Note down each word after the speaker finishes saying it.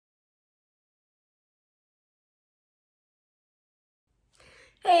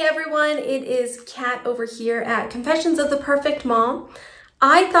Hey everyone, it is Kat over here at Confessions of the Perfect Mom.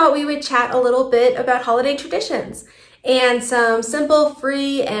 I thought we would chat a little bit about holiday traditions and some simple,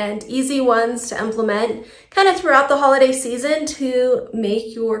 free, and easy ones to implement kind of throughout the holiday season to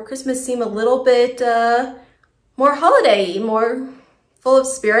make your Christmas seem a little bit more holiday-y, more full of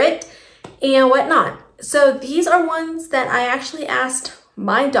spirit and whatnot. So these are ones that I actually asked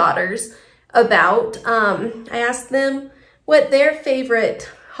my daughters about. I asked them what their favorite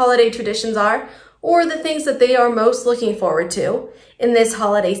holiday traditions are, or the things that they are most looking forward to in this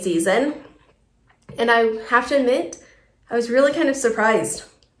holiday season. And I have to admit, I was really kind of surprised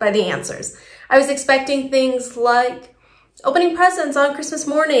by the answers. I was expecting things like opening presents on Christmas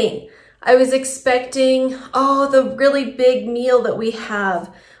morning. I was expecting, the really big meal that we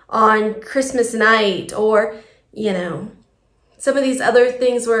have on Christmas night, or, some of these other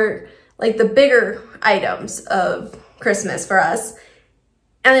things were like the bigger items of Christmas for us.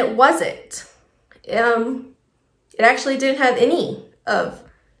 And it wasn't. It actually didn't have any of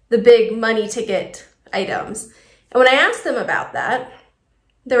the big money ticket items. And when I asked them about that,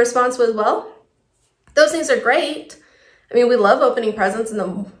 the response was, well, those things are great. I mean, we love opening presents in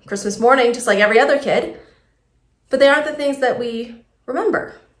the Christmas morning, just like every other kid, but they aren't the things that we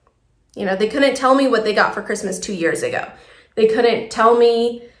remember. They couldn't tell me what they got for Christmas 2 years ago. They couldn't tell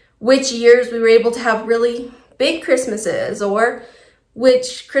me which years we were able to have really big Christmases, or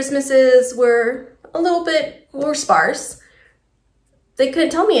which Christmases were a little bit more sparse. They couldn't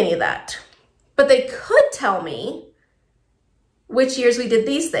tell me any of that, but they could tell me which years we did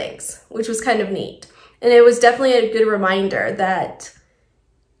these things, which was kind of neat. And it was definitely a good reminder that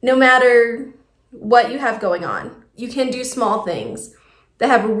no matter what you have going on, you can do small things that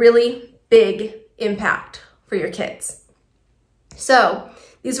have a really big impact for your kids. So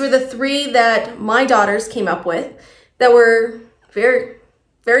these were the three that my daughters came up with that were very,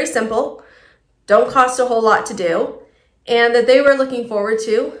 very simple, don't cost a whole lot to do, and that they were looking forward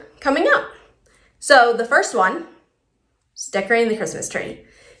to coming up. So the first one is decorating the Christmas tree.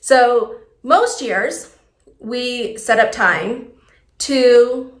 So most years we set up time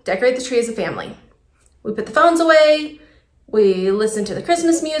to decorate the tree as a family. We put the phones away, we listen to the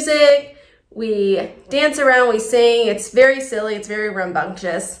Christmas music, we dance around, we sing. It's very silly, it's very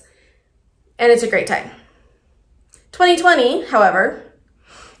rambunctious, and it's a great time. 2020, however,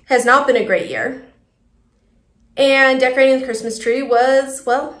 has not been a great year. And decorating the Christmas tree was,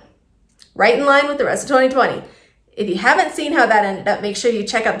 well, right in line with the rest of 2020. If you haven't seen how that ended up, make sure you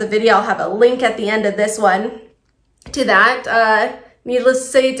check out the video. I'll have a link at the end of this one to that. Needless to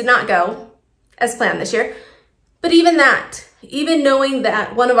say, it did not go as planned this year. But even that, even knowing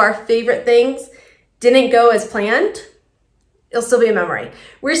that one of our favorite things didn't go as planned, it'll still be a memory.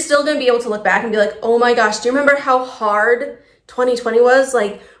 We're still gonna be able to look back and be like, oh my gosh, do you remember how hard 2020 was?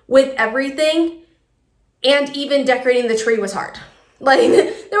 Like, with everything, and even decorating the tree was hard. Like,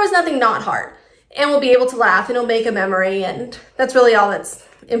 there was nothing not hard. And we'll be able to laugh and it'll make a memory, and that's really all that's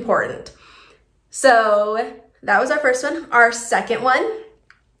important. So that was our first one. Our second one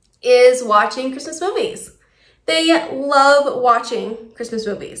is watching Christmas movies. They love watching Christmas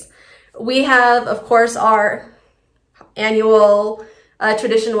movies. We have, of course, our annual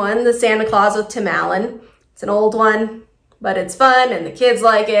tradition one, the Santa Claus with Tim Allen. It's an old one, but it's fun and the kids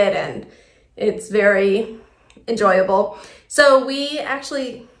like it and it's very enjoyable. So we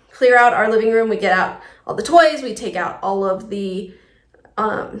actually clear out our living room. We get out all the toys. We take out all of the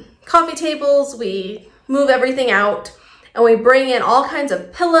coffee tables. We move everything out and we bring in all kinds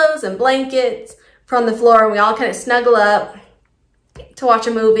of pillows and blankets from the floor, and we all kind of snuggle up to watch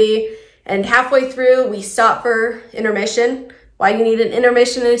a movie. And halfway through, we stop for intermission. Why you need an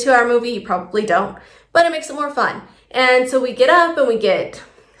intermission in a 2-hour movie? You probably don't, but it makes it more fun. And so we get up and we get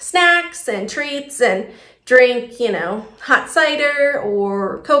snacks and treats and drink, hot cider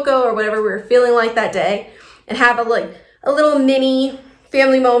or cocoa or whatever we were feeling like that day, and have a little mini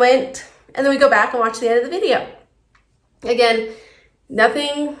family moment. And then we go back and watch the end of the video. Again,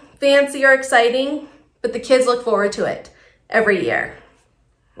 nothing fancy or exciting, but the kids look forward to it every year.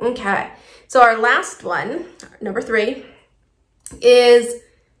 Okay, so our last one, number 3, is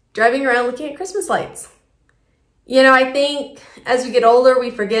driving around looking at Christmas lights. I think as we get older, we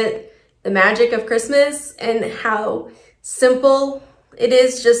forget the magic of Christmas and how simple it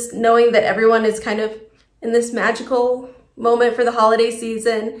is, just knowing that everyone is kind of in this magical moment for the holiday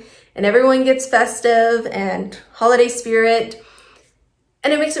season and everyone gets festive and holiday spirit.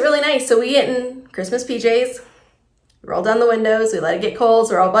 And it makes it really nice. So we get in Christmas PJs, roll down the windows, we let it get cold,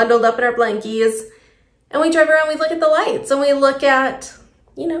 so we're all bundled up in our blankies, and we drive around, we look at the lights, and we look at,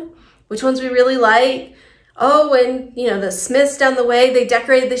 which ones we really like. Oh, and the Smiths down the way, they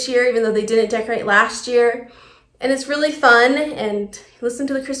decorated this year, even though they didn't decorate last year. And it's really fun, and listen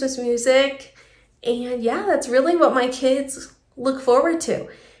to the Christmas music. And yeah, that's really what my kids look forward to.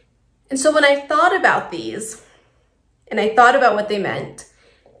 And so when I thought about these, and I thought about what they meant,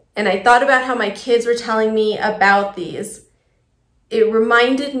 and I thought about how my kids were telling me about these, it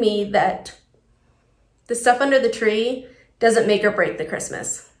reminded me that the stuff under the tree doesn't make or break the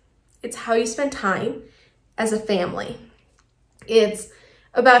Christmas. It's how you spend time as a family. It's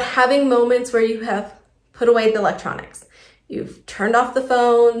about having moments where you have put away the electronics. You've turned off the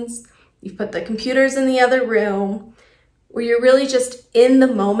phones, you've put the computers in the other room, where you're really just in the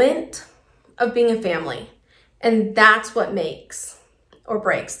moment of being a family. And that's what makes or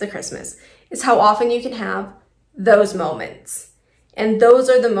breaks the Christmas, is how often you can have those moments. And those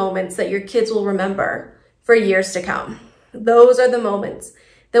are the moments that your kids will remember for years to come. Those are the moments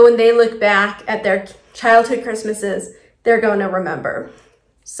that when they look back at their childhood Christmases, they're going to remember.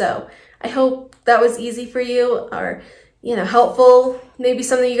 So I hope that was easy for you, or helpful. Maybe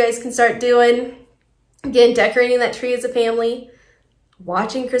something you guys can start doing. Again, decorating that tree as a family,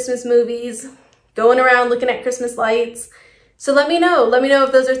 watching Christmas movies, going around looking at Christmas lights. So let me know. Let me know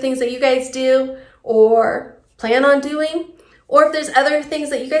if those are things that you guys do or plan on doing, or if there's other things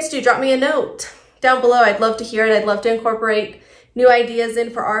that you guys do. Drop me a note down below. I'd love to hear it. I'd love to incorporate new ideas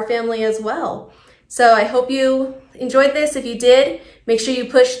in for our family as well. So I hope you enjoyed this. If you did, make sure you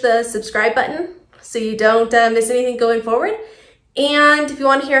push the subscribe button so you don't miss anything going forward. And if you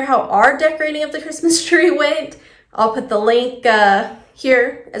want to hear how our decorating of the Christmas tree went, I'll put the link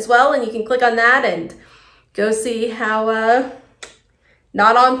here as well, and you can click on that and go see how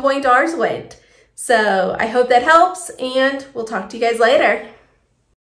not on point ours went. So I hope that helps, and we'll talk to you guys later.